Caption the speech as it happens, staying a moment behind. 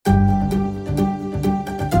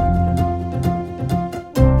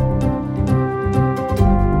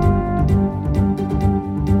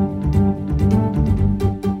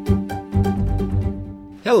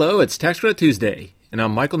Hello, it's Tax Credit Tuesday, and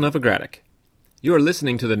I'm Michael Novogradac. You are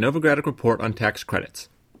listening to the Novogradac Report on Tax Credits,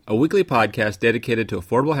 a weekly podcast dedicated to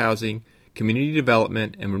affordable housing, community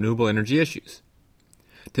development, and renewable energy issues.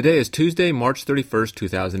 Today is Tuesday, March 31st,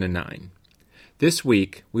 2009. This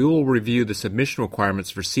week, we will review the submission requirements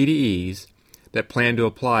for CDEs that plan to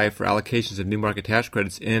apply for allocations of new market tax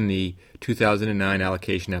credits in the 2009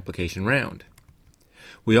 allocation application round.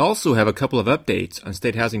 We also have a couple of updates on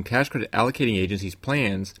state housing tax credit allocating agencies'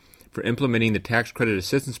 plans for implementing the Tax Credit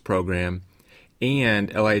Assistance Program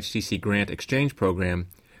and LIHTC Grant Exchange Program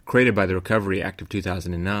created by the Recovery Act of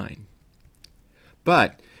 2009.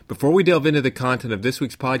 But before we delve into the content of this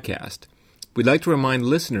week's podcast, we'd like to remind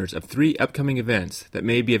listeners of 3 upcoming events that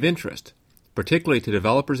may be of interest, particularly to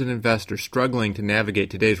developers and investors struggling to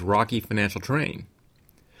navigate today's rocky financial terrain.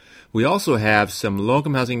 We also have some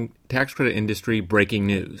low-income housing tax credit industry breaking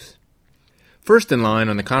news. First in line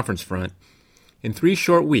on the conference front, in 3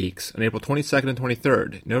 short weeks, on April 22nd and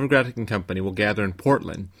 23rd, Novogradac & Company will gather in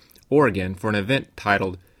Portland, Oregon for an event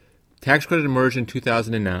titled Tax Credit Immersion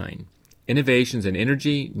 2009, Innovations in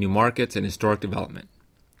Energy, New Markets, and Historic Development.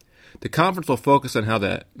 The conference will focus on how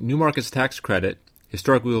the New Markets Tax Credit,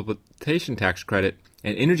 Historic Rehabilitation Tax Credit,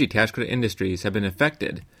 and Energy Tax Credit industries have been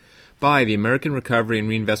affected by the American Recovery and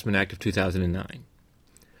Reinvestment Act of 2009.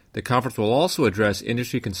 The conference will also address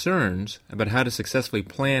industry concerns about how to successfully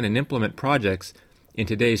plan and implement projects in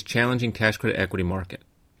today's challenging tax credit equity market.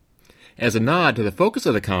 As a nod to the focus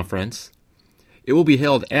of the conference, it will be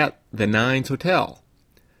held at the Nines Hotel.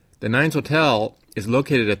 The Nines Hotel is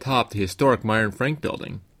located atop the historic Myron Frank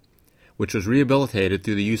building, which was rehabilitated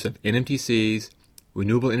through the use of NMTCs,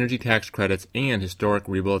 renewable energy tax credits, and historic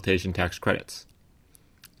rehabilitation tax credits.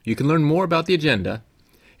 You can learn more about the agenda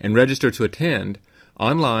and register to attend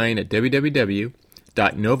online at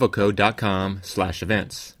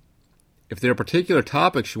www.novoco.com/events. If there are particular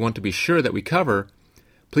topics you want to be sure that we cover,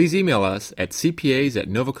 please email us at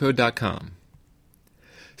cpas@novoco.com.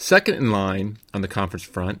 Second in line on the conference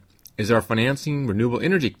front is our Financing Renewable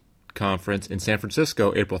Energy Conference in San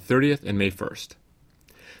Francisco, April 30th and May 1st.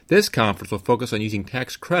 This conference will focus on using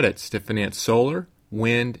tax credits to finance solar,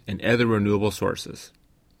 wind, and other renewable sources.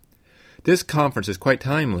 This conference is quite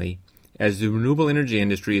timely as the renewable energy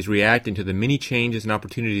industry is reacting to the many changes and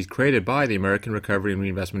opportunities created by the American Recovery and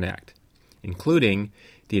Reinvestment Act, including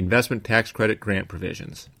the investment tax credit grant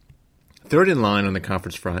provisions. Third in line on the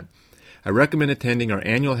conference front, I recommend attending our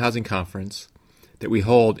annual housing conference that we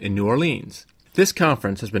hold in New Orleans. This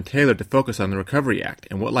conference has been tailored to focus on the Recovery Act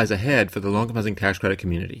and what lies ahead for the low-income housing tax credit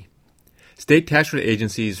community. State tax credit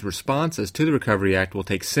agencies' responses to the Recovery Act will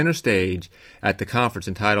take center stage at the conference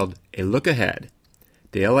entitled A Look Ahead,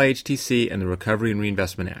 the LIHTC and the Recovery and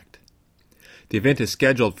Reinvestment Act. The event is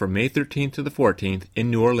scheduled for May 13th to the 14th in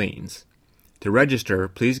New Orleans. To register,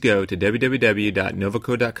 please go to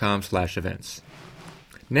www.novoco.com/events.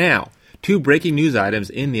 Now, 2 breaking news items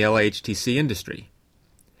in the LIHTC industry.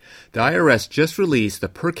 The IRS just released the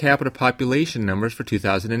per capita population numbers for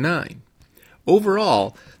 2009.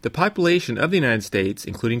 Overall, the population of the United States,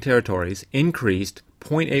 including territories, increased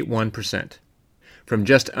 0.81%, from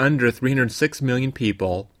just under 306 million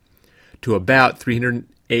people to about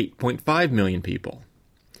 308.5 million people,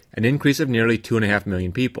 an increase of nearly 2.5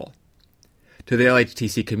 million people. To the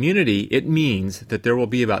LIHTC community, it means that there will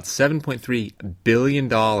be about $7.3 billion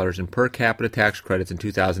in per capita tax credits in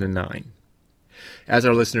 2009. As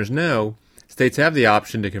our listeners know, states have the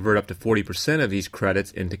option to convert up to 40% of these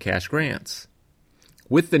credits into cash grants.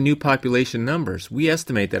 With the new population numbers, we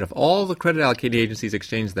estimate that if all the credit allocating agencies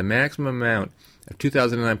exchange the maximum amount of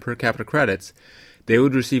 2009 per capita credits, they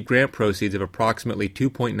would receive grant proceeds of approximately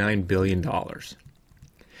 $2.9 billion.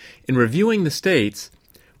 In reviewing the states,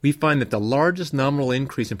 we find that the largest nominal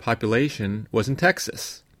increase in population was in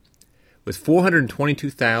Texas, with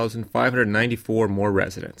 422,594 more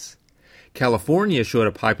residents. California showed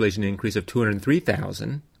a population increase of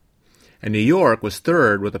 203,000, and New York was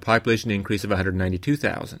third with a population increase of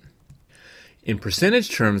 192,000. In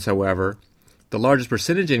percentage terms, however, the largest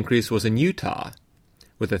percentage increase was in Utah,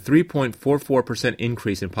 with a 3.44%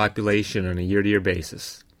 increase in population on a year-to-year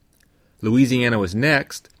basis. Louisiana was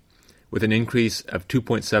next, with an increase of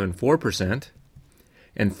 2.74%,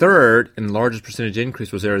 and third and largest percentage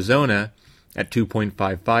increase was Arizona at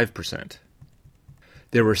 2.55%.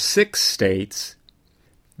 There were 6 states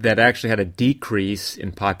that actually had a decrease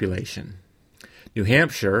in population. New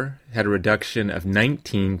Hampshire had a reduction of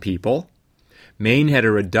 19 people. Maine had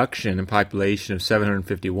a reduction in population of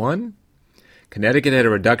 751. Connecticut had a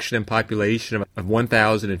reduction in population of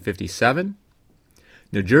 1,057.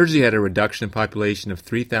 New Jersey had a reduction in population of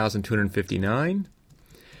 3,259.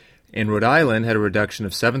 and Rhode Island had a reduction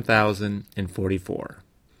of 7,044.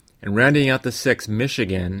 And rounding out the six,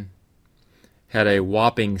 Michigan had a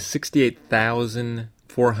whopping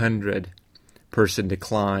 68,400 person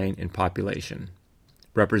decline in population,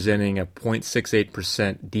 representing a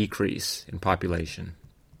 0.68% decrease in population.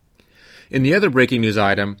 In the other breaking news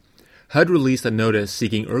item, HUD released a notice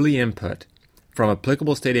seeking early input from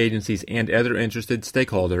applicable state agencies and other interested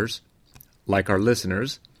stakeholders, like our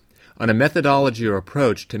listeners, on a methodology or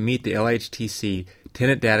approach to meet the LHTC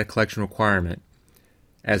tenant data collection requirement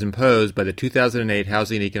as imposed by the 2008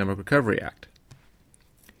 Housing and Economic Recovery Act.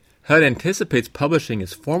 HUD anticipates publishing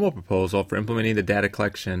its formal proposal for implementing the data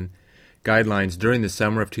collection guidelines during the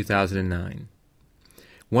summer of 2009.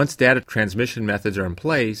 Once data transmission methods are in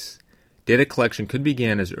place, data collection could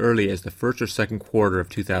begin as early as the first or second quarter of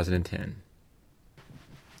 2010.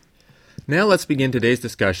 Now let's begin today's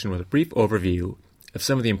discussion with a brief overview of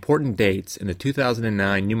some of the important dates in the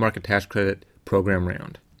 2009 New Market Tax Credit Program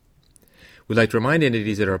round. We'd like to remind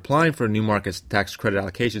entities that are applying for New Market Tax Credit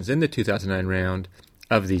allocations in the 2009 round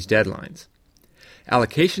of these deadlines.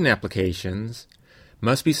 Allocation applications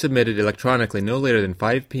must be submitted electronically no later than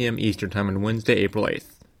 5 p.m. Eastern Time on Wednesday, April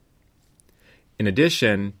 8th. In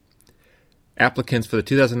addition, applicants for the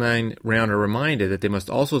 2009 round are reminded that they must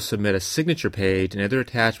also submit a signature page and other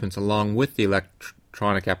attachments along with the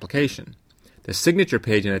electronic application. The signature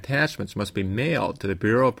page and attachments must be mailed to the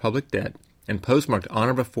Bureau of Public Debt and postmarked on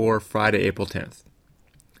or before Friday, April 10th.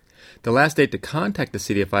 The last date to contact the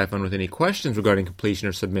CDFI Fund with any questions regarding completion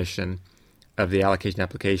or submission of the allocation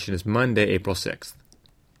application is Monday, April 6th.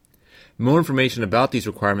 More information about these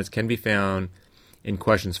requirements can be found in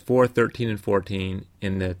questions 4, 13, and 14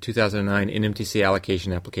 in the 2009 NMTC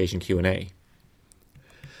allocation application Q&A.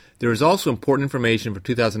 There is also important information for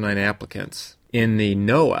 2009 applicants in the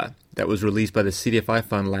NOAA that was released by the CDFI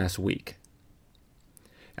Fund last week.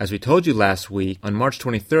 As we told you last week, on March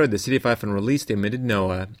 23rd, the CDFI Fund released the amended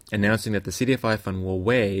NOAA announcing that the CDFI Fund will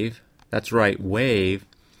waive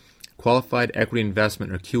Qualified Equity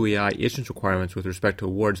Investment or QEI issuance requirements with respect to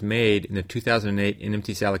awards made in the 2008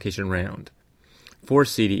 NMTC allocation round for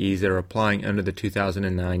CDEs that are applying under the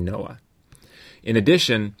 2009 NOAA. In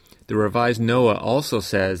addition, the revised NOAA also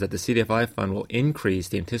says that the CDFI Fund will increase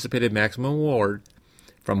the anticipated maximum award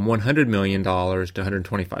from $100 million to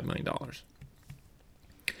 $125 million.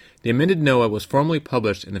 The amended NOAA was formally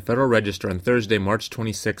published in the Federal Register on Thursday, March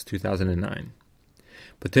 26, 2009.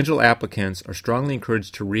 Potential applicants are strongly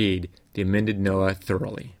encouraged to read the amended NOAA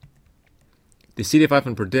thoroughly. The CDFI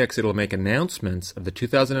Fund predicts it will make announcements of the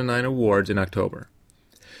 2009 awards in October.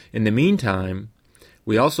 In the meantime,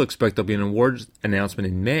 we also expect there will be an awards announcement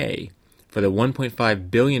in May for the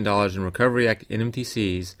 $1.5 billion in Recovery Act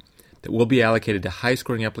NMTCs that will be allocated to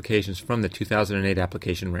high-scoring applications from the 2008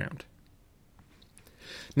 application round.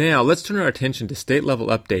 Now, let's turn our attention to state-level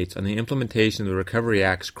updates on the implementation of the Recovery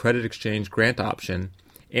Act's Credit Exchange Grant Option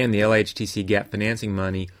and the LHTC Gap Financing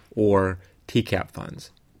Money, or TCAP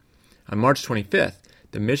funds. On March 25th,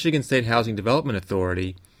 the Michigan State Housing Development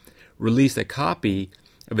Authority released a copy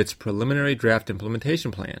of its preliminary draft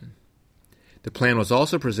implementation plan. The plan was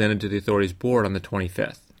also presented to the authority's board on the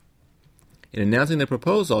 25th. In announcing the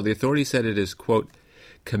proposal, the authority said it is, quote,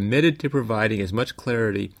 committed to providing as much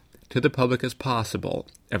clarity to the public as possible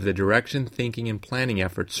of the direction, thinking, and planning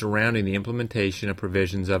efforts surrounding the implementation of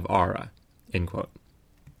provisions of ARA, end quote.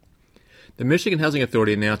 The Michigan Housing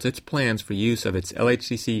Authority announced its plans for use of its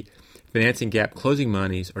LHTC Financing Gap Closing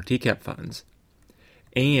Monies, or TCAP funds,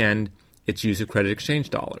 and its use of credit exchange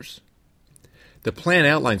dollars. The plan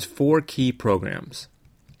outlines 4 key programs.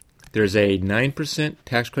 There's a 9%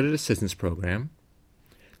 tax credit assistance program.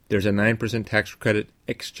 There's a 9% tax credit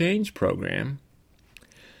exchange program.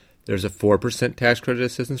 There's a 4% tax credit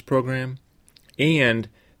assistance program. And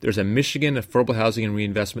there's a Michigan Affordable Housing and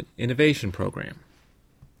Reinvestment Innovation Program.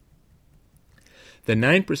 The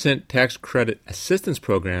 9% tax credit assistance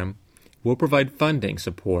program will provide funding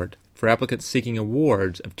support for applicants seeking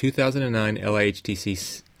awards of 2009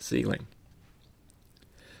 LHTC ceiling.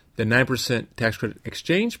 The 9% tax credit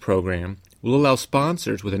exchange program will allow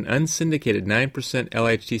sponsors with an unsyndicated 9%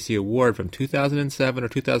 LHTC award from 2007 or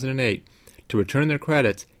 2008 to return their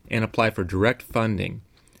credits and apply for direct funding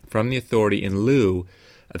from the authority in lieu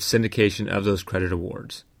of syndication of those credit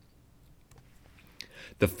awards.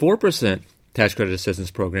 The 4% Tax Credit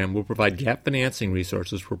Assistance Program will provide gap financing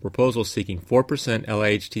resources for proposals seeking 4%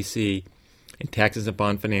 LHTC and taxes and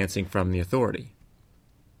bond financing from the authority.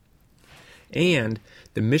 And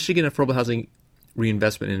the Michigan Affordable Housing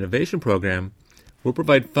Reinvestment Innovation Program will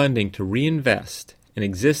provide funding to reinvest in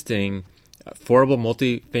existing affordable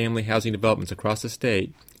multifamily housing developments across the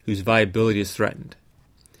state whose viability is threatened.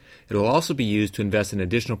 It will also be used to invest in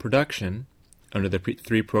additional production under the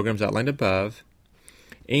three programs outlined above,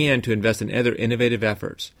 and to invest in other innovative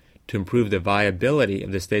efforts to improve the viability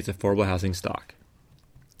of the state's affordable housing stock.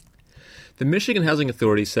 The Michigan Housing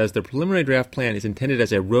Authority says the preliminary draft plan is intended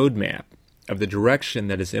as a roadmap of the direction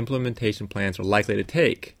that its implementation plans are likely to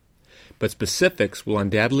take, but specifics will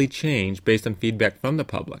undoubtedly change based on feedback from the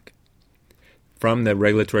public, from the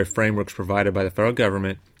regulatory frameworks provided by the federal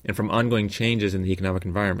government, and from ongoing changes in the economic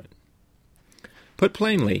environment. Put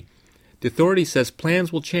plainly, the authority says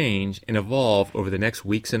plans will change and evolve over the next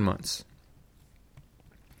weeks and months.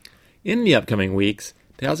 In the upcoming weeks,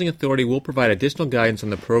 the Housing Authority will provide additional guidance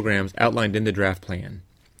on the programs outlined in the draft plan,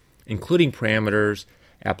 including parameters,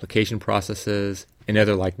 application processes, and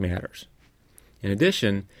other like matters. In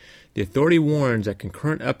addition, the authority warns that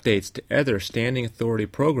concurrent updates to other standing authority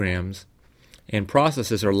programs and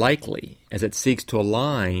processes are likely as it seeks to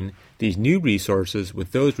align these new resources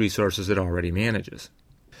with those resources it already manages.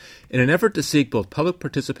 In an effort to seek both public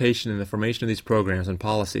participation in the formation of these programs and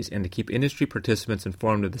policies and to keep industry participants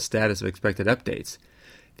informed of the status of expected updates,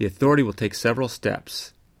 the authority will take several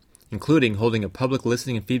steps, including holding a public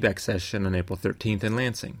listening and feedback session on April 13th in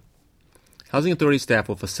Lansing. Housing Authority staff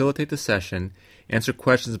will facilitate the session, answer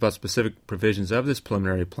questions about specific provisions of this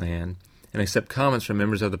preliminary plan, and accept comments from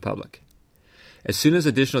members of the public. As soon as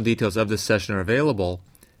additional details of this session are available,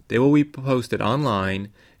 they will be posted online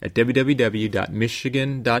at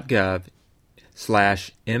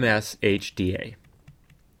www.michigan.gov/MSHDA.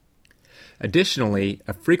 Additionally,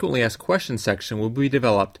 a frequently asked questions section will be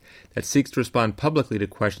developed that seeks to respond publicly to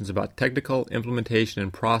questions about technical, implementation,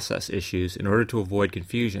 and process issues in order to avoid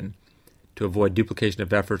confusion, to avoid duplication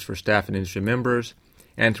of efforts for staff and industry members,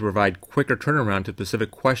 and to provide quicker turnaround to specific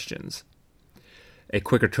questions. A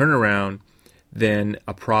quicker turnaround than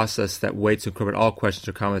a process that waits to incorporate all questions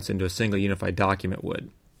or comments into a single unified document would.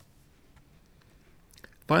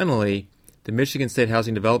 Finally, the Michigan State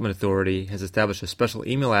Housing Development Authority has established a special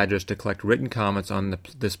email address to collect written comments on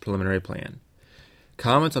this preliminary plan.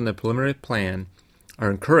 Comments on the preliminary plan are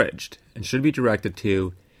encouraged and should be directed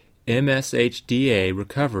to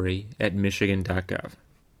mshdarecovery@michigan.gov.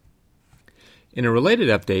 In a related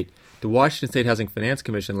update, the Washington State Housing Finance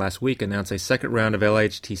Commission last week announced a second round of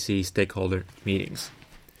LHTC stakeholder meetings.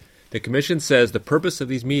 The Commission says the purpose of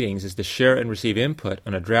these meetings is to share and receive input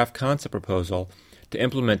on a draft concept proposal to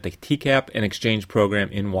implement the TCAP and exchange program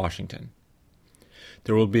in Washington.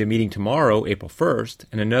 There will be a meeting tomorrow, April 1st,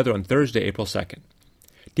 and another on Thursday, April 2nd.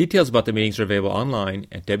 Details about the meetings are available online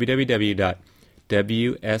at www.wshfc.org.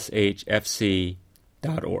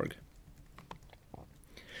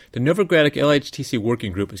 The Novogradac LHTC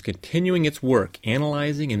Working Group is continuing its work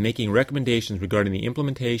analyzing and making recommendations regarding the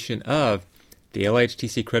implementation of the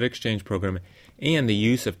LHTC Credit Exchange Program and the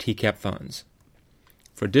use of TCAP funds.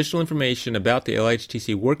 For additional information about the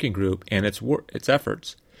LHTC Working Group and its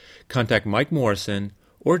efforts, contact Mike Morrison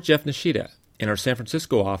or Jeff Nishida in our San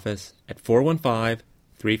Francisco office at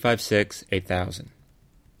 415-356-8000.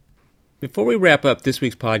 Before we wrap up this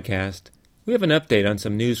week's podcast, we have an update on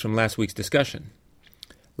some news from last week's discussion.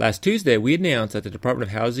 Last Tuesday, we announced that the Department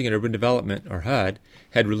of Housing and Urban Development, or HUD,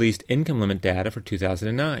 had released income limit data for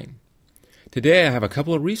 2009. Today, I have a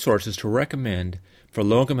couple of resources to recommend for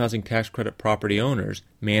low-income housing tax credit property owners,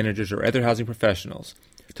 managers, or other housing professionals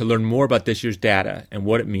to learn more about this year's data and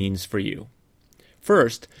what it means for you.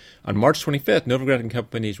 First, on March 25th, Novogradac &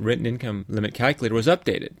 Company's written income limit calculator was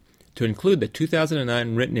updated to include the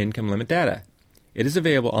 2009 written income limit data. It is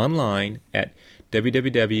available online at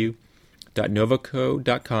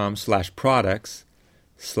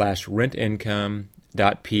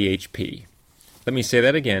www.novoco.com/products/rentincome.php. Let me say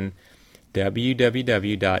that again,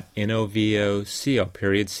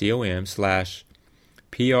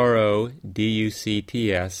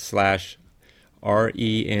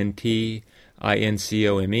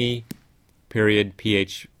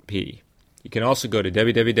 You can also go to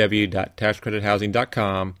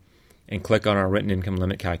www.taxcredithousing.com and click on our written income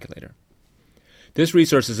limit calculator. This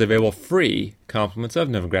resource is available free, compliments of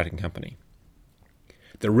Novogradac & Company.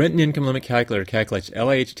 The written income limit calculator calculates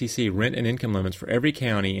LHTC rent and income limits for every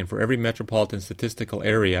county and for every metropolitan statistical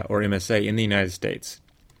area, or MSA, in the United States.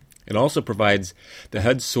 It also provides the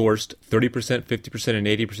HUD-sourced 30%, 50%, and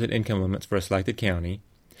 80% income limits for a selected county.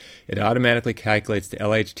 It automatically calculates the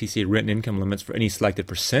LHTC written income limits for any selected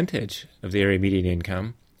percentage of the area median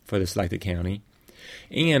income for the selected county.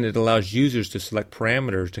 And it allows users to select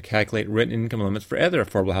parameters to calculate written income limits for other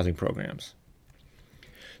affordable housing programs.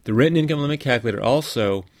 The written income limit calculator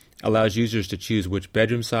also allows users to choose which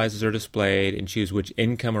bedroom sizes are displayed and choose which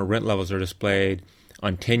income or rent levels are displayed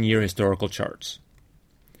on 10-year historical charts.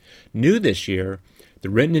 New this year, The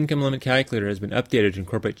written income limit calculator has been updated to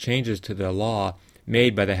incorporate changes to the law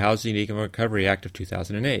made by the Housing and Income Recovery Act of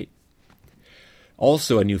 2008.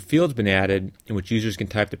 Also, a new field's been added in which users can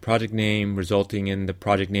type the project name, resulting in the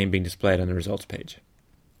project name being displayed on the results page.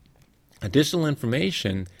 Additional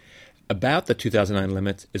information about the 2009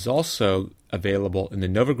 limits is also available in the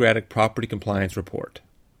Novogradac Property Compliance Report.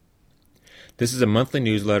 This is a monthly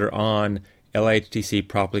newsletter on LIHTC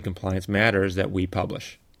property compliance matters that we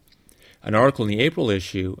publish. An article in the April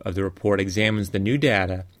issue of the report examines the new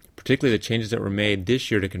data, particularly the changes that were made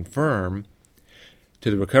this year to conform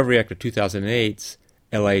to the Recovery Act of 2008's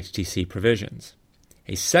LIHTC provisions.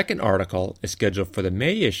 A second article is scheduled for the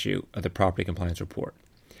May issue of the Property Compliance Report.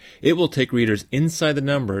 It will take readers inside the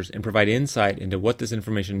numbers and provide insight into what this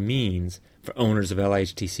information means for owners of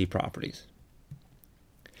LIHTC properties.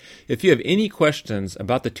 If you have any questions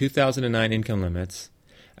about the 2009 income limits,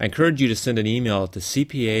 I encourage you to send an email to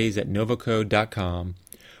cpas@novocode.com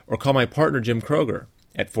or call my partner Jim Kroger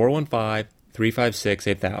at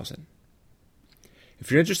 415-356-8000. If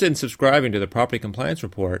you're interested in subscribing to the Property Compliance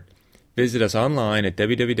Report, visit us online at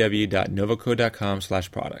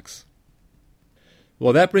www.novocode.com/products.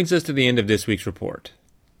 Well, that brings us to the end of this week's report.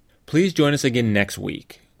 Please join us again next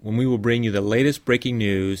week when we will bring you the latest breaking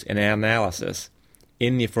news and analysis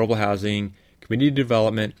in the affordable housing, community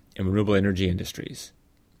development, and renewable energy industries.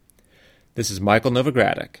 This is Michael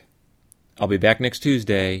Novogradac. I'll be back next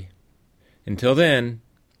Tuesday. Until then,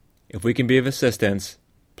 if we can be of assistance,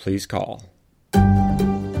 please call.